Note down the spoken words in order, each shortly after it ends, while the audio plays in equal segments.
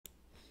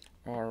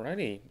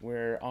Alrighty,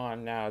 we're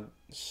on now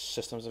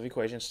systems of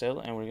equations still,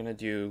 and we're going to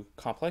do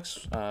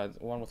complex,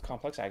 one with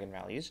complex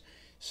eigenvalues.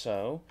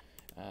 So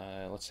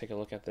let's take a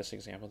look at this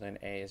example. Then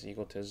a is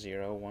equal to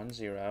 0, 1,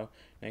 0,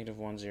 negative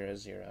 1, 0,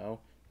 0,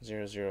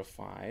 0, 0,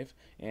 5.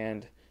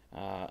 And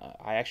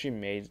I actually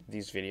made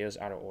these videos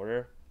out of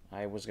order.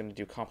 I was going to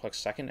do complex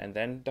second and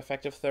then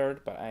defective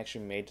third, but I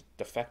actually made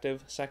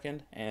defective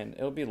second, and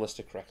it'll be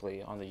listed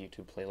correctly on the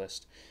YouTube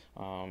playlist.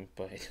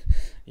 But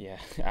yeah,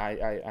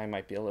 I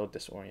might be a little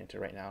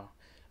disoriented right now,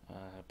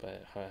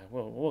 but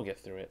we'll get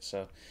through it.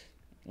 So,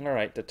 all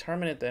right,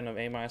 determinant then of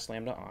a minus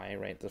lambda I,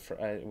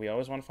 right? We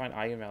always want to find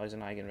eigenvalues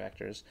and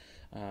eigenvectors.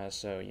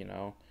 So,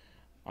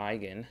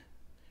 eigen,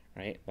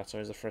 right? That's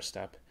always the first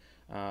step.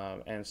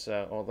 And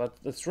so, well,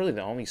 that's really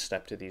the only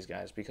step to these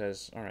guys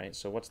because, all right,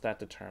 so what's that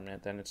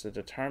determinant? Then it's the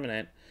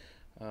determinant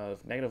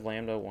of negative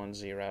lambda 1,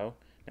 0,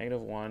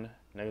 negative 1,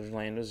 negative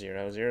lambda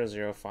 0, 0,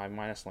 0, 5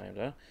 minus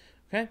lambda.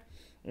 Okay?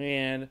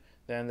 And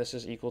then this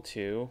is equal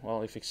to,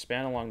 well, if you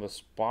expand along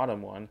this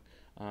bottom one,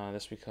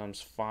 this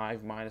becomes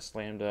 5 minus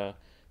lambda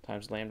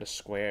times lambda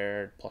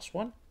squared plus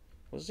 1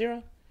 was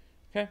 0.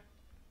 Okay?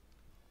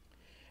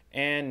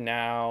 And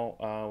now,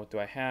 what do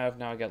I have?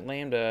 Now I got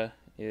lambda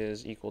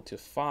is equal to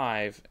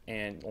 5,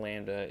 and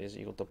lambda is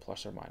equal to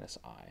plus or minus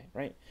I,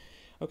 right?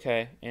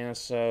 Okay, and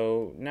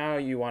so now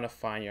you want to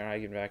find your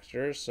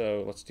eigenvectors.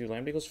 So let's do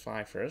lambda equals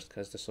 5 first,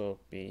 because this will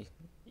be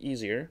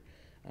easier.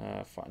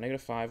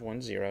 Negative 5,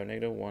 1, 0,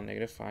 negative 1,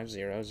 negative 5,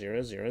 0,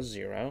 0, 0,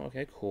 0.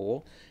 Okay,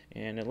 cool.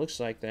 And it looks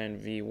like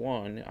then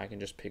V1, I can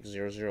just pick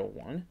 0, 0,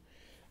 1.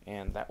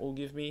 And that will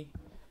give me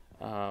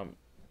an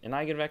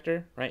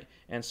eigenvector, right?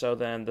 And so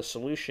then the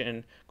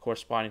solution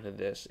corresponding to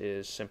this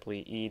is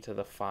simply e to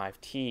the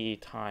 5t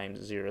times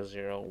 0,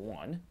 0,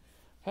 1.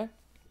 Okay?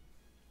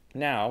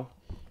 Now,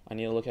 I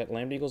need to look at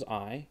lambda equals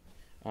I,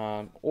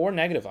 or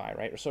negative I,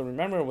 right? So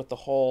remember with the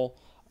whole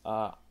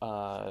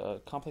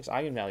complex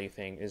eigenvalue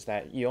thing is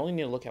that you only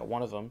need to look at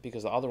one of them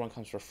because the other one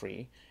comes for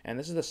free. And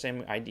this is the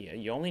same idea.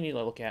 You only need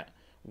to look at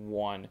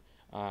one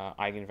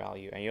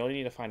eigenvalue, and you only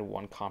need to find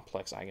one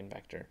complex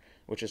eigenvector,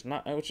 which is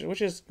not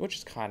which is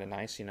kind of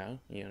nice, you know.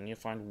 You need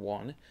to find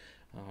one.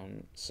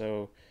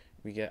 So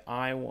we get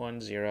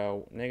I1,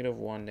 0, negative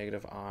 1,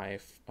 negative I,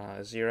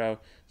 0,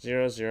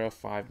 0, 0,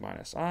 5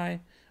 minus I.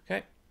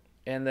 Okay,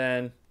 and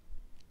then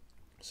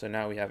so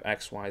now we have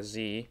x, y,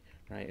 z,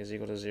 right, is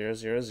equal to 0,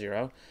 0,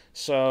 0.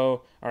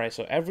 So, all right,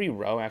 so every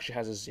row actually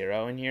has a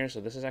 0 in here,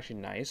 so this is actually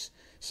nice.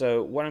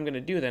 So what I'm going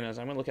to do then is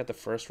I'm going to look at the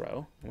first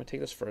row. I'm going to take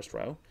this first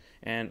row,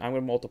 and I'm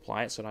going to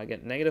multiply it, so I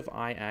get negative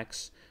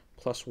ix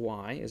plus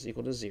y is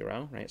equal to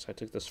 0, right? So I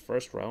took this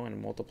first row and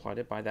multiplied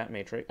it by that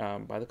matrix,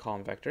 by the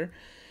column vector.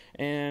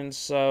 And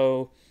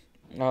so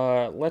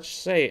let's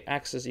say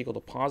x is equal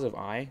to positive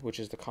I, which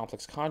is the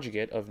complex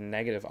conjugate of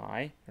negative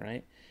I,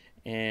 right?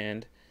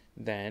 And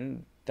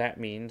then that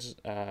means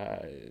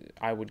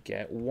I would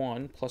get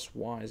 1 plus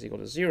y is equal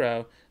to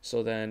 0,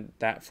 so then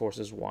that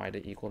forces y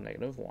to equal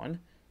negative 1.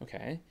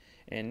 Okay,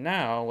 and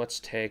now let's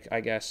take,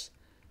 I guess,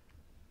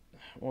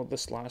 well,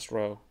 this last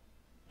row.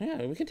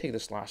 Yeah, we can take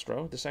this last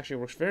row. This actually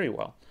works very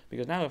well,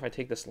 because now if I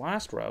take this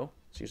last row,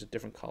 let's use a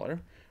different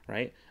color,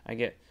 right? I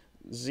get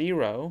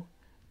 0,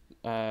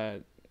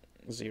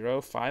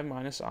 0, 5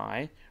 minus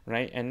I,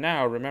 right? And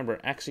now remember,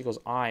 x equals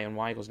I and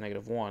y equals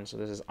negative 1. So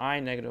this is I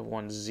negative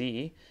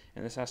 1z,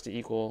 and this has to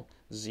equal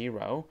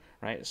 0,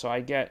 right? So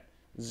I get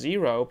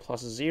 0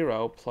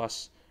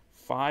 plus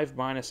 5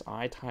 minus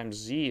I times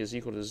z is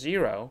equal to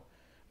 0.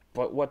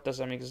 But what does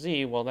that make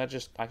z? Well,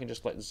 I can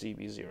just let z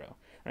be 0,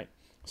 right?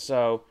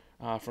 So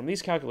from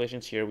these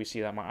calculations here, we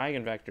see that my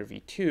eigenvector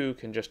v2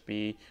 can just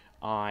be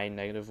I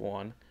negative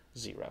 1,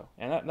 0.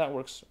 And that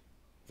works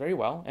very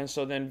well. And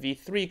so then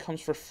v3 comes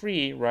for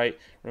free, right?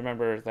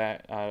 Remember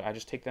that I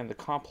just take then the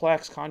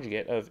complex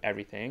conjugate of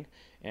everything.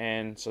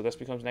 And so this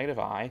becomes negative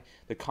I.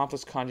 The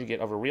complex conjugate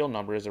of a real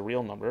number is a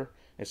real number.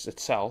 It's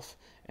itself.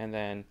 And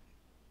then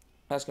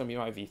that's going to be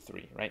my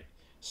v3, right?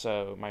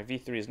 So my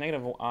v3 is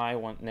negative I,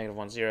 negative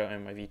 1, 0,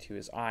 and my v2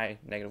 is I,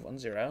 negative 1,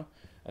 0.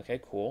 Okay,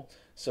 cool.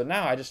 So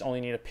now I just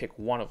only need to pick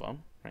one of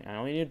them, right? I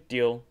only need to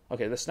deal.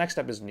 Okay, this next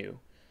step is new.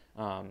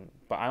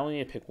 But I only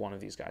need to pick one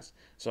of these guys.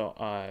 So,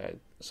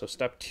 so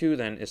step 2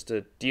 then is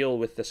to deal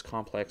with this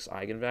complex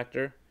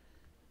eigenvector.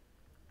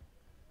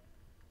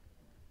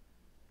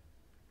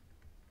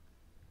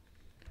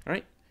 All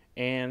right,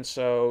 and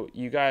so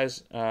you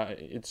guys,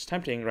 it's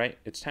tempting, right?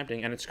 It's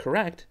tempting, and it's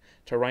correct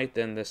to write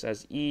then this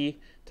as e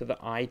to the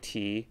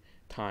it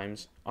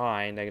times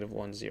I negative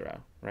 1,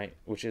 0, right?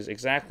 Which is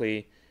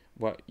exactly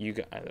what you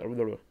got.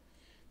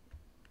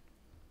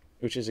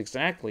 Which is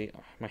exactly,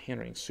 my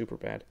handwriting's super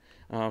bad,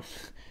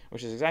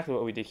 which is exactly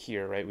what we did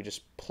here, right? We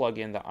just plug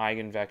in the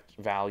eigenvector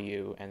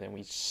value, and then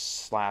we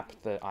slap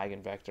the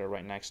eigenvector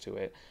right next to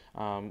it,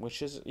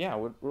 which is, yeah,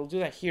 we'll do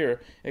that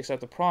here,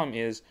 except the problem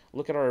is,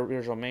 look at our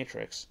original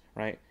matrix,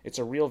 right? It's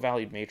a real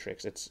valued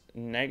matrix. It's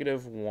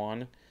negative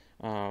 1,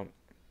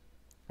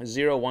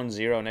 0, 1,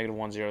 0, negative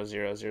 1, 0,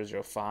 0, 0,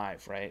 0,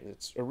 5, right?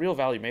 It's a real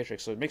valued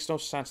matrix, so it makes no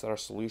sense that our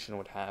solution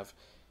would have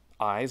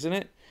i's in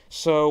it.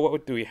 So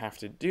what do we have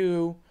to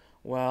do?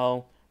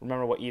 Well,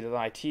 remember what e to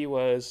the it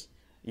was?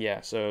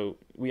 Yeah, so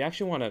we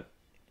actually want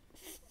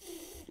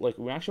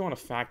to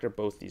factor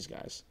both these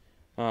guys.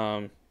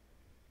 And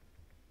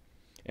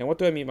what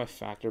do I mean by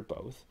factor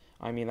both?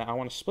 I mean that I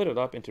want to split it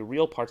up into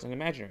real parts and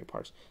imaginary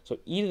parts. So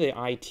e to the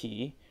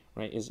it,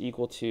 right, is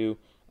equal to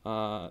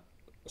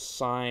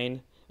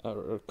sine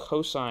or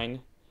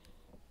cosine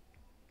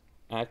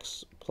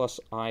x plus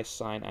I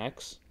sine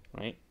x,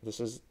 right? This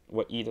is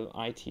what e to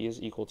the it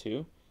is equal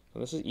to. So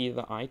this is e to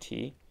the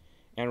it.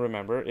 And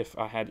remember, if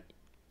I had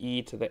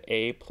e to the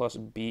a plus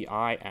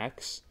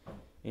bix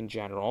in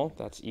general,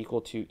 that's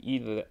equal to e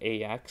to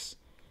the ax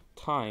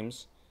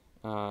times,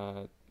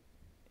 or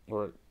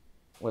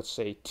let's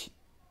say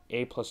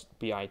a plus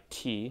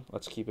bit.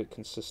 Let's keep it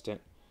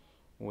consistent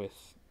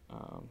with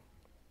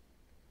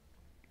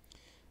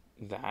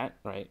that,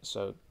 right?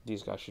 So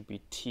these guys should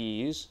be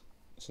t's,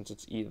 since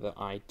it's e to the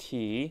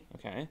it,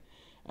 okay?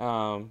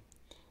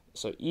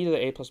 So e to the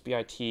a plus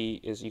bit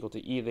is equal to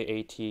e to the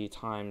at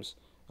times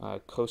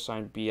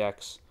cosine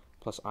bx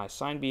plus I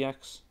sine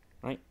bx,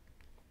 right?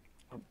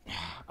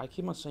 I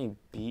keep on saying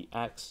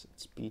bx,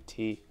 it's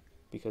bt,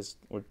 because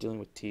we're dealing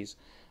with t's.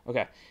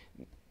 Okay,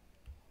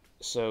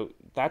 so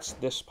that's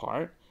this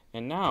part,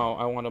 and now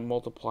I want to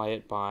multiply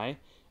it by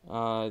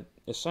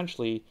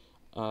essentially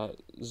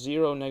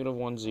 0, negative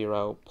 1,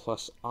 0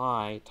 plus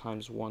I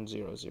times 1,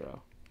 0,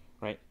 0,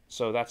 right?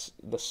 So that's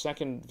the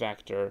second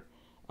vector,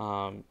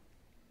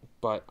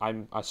 but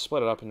I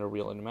split it up into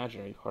real and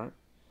imaginary part.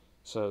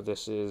 So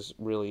this is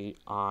really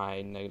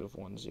I negative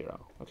 1,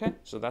 0. Okay,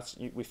 so that's,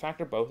 we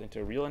factor both into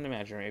a real and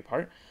imaginary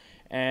part,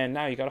 and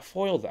now you got to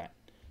FOIL that.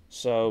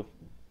 So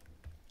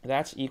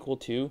that's equal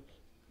to,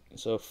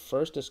 so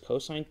first is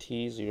cosine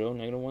t 0,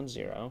 negative 1,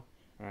 0,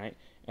 all right,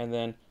 and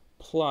then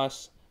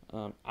plus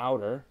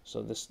outer,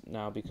 so this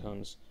now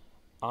becomes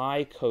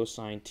I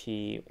cosine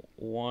t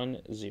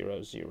 1,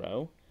 0,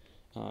 0.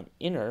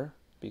 Inner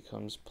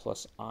becomes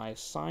plus I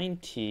sine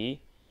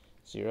t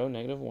 0,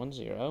 negative 1,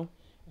 0.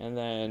 And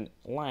then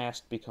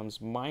last becomes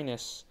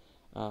minus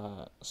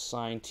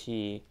sine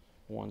t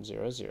 1,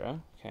 0,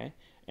 0. Okay,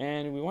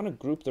 and we want to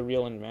group the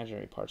real and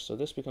imaginary parts. So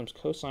this becomes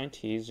cosine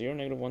t 0,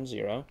 negative 1,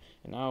 0.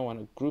 And now I want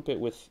to group it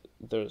with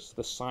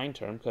the sine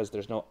term because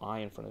there's no I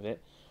in front of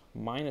it.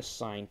 Minus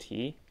sine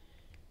t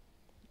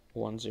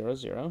 1, 0,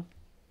 0.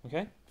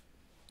 Okay,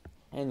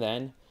 and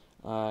then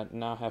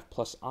now have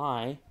plus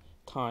I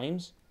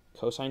times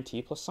cosine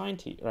t plus sine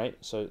t, right?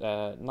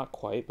 So not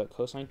quite, but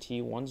cosine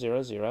t 1,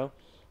 0, 0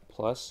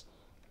 plus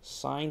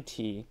sine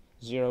t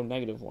 0,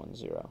 negative 1,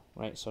 0,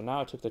 right? So now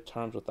I took the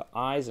terms with the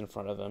i's in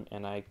front of them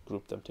and I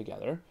grouped them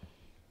together.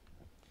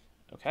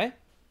 Okay?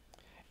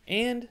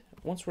 And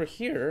once we're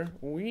here,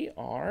 we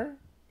are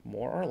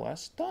more or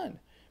less done.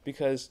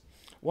 Because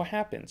what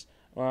happens?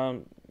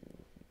 The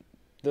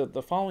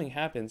following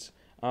happens.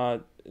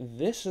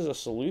 This is a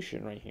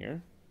solution right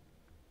here.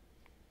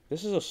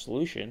 This is a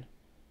solution.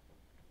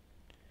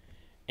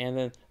 And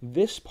then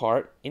this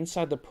part,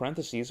 inside the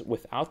parentheses,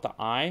 without the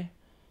I,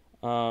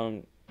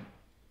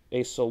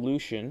 a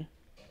solution,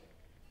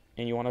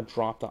 and you want to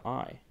drop the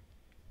I.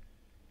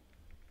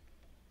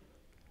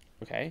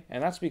 Okay,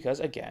 and that's because,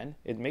 again,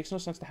 it makes no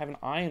sense to have an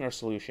I in our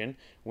solution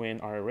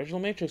when our original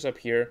matrix up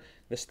here,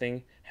 this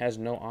thing has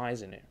no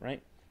i's in it,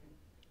 right?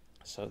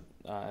 So,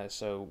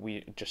 so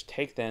we just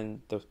take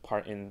then the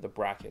part in the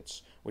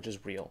brackets, which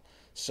is real.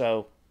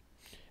 So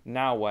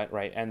now what,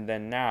 right? And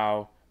then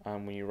now,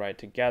 when you write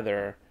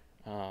together,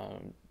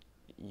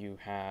 you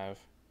have,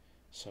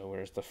 so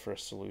where's the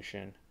first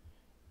solution?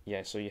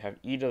 Yeah, so you have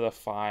e to the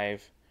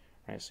 5,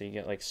 right? So you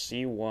get like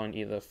c1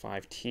 e to the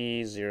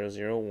 5t 0,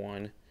 0,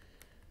 1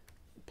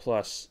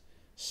 plus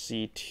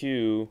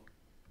c2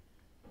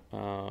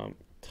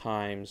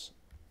 times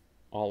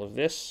all of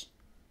this,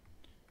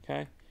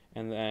 okay?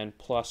 And then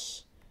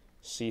plus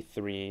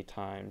c3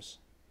 times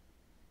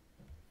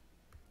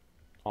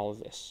all of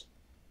this.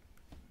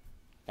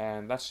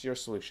 And that's your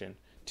solution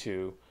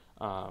to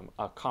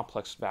a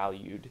complex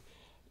valued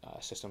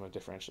system of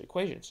differential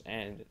equations.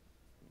 And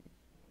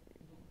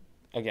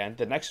again,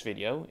 the next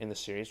video in the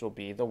series will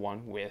be the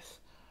one with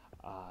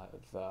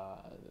the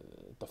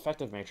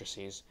defective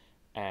matrices,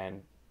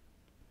 and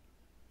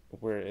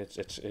where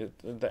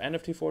the end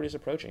of 240 is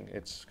approaching.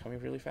 It's coming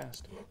really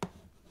fast.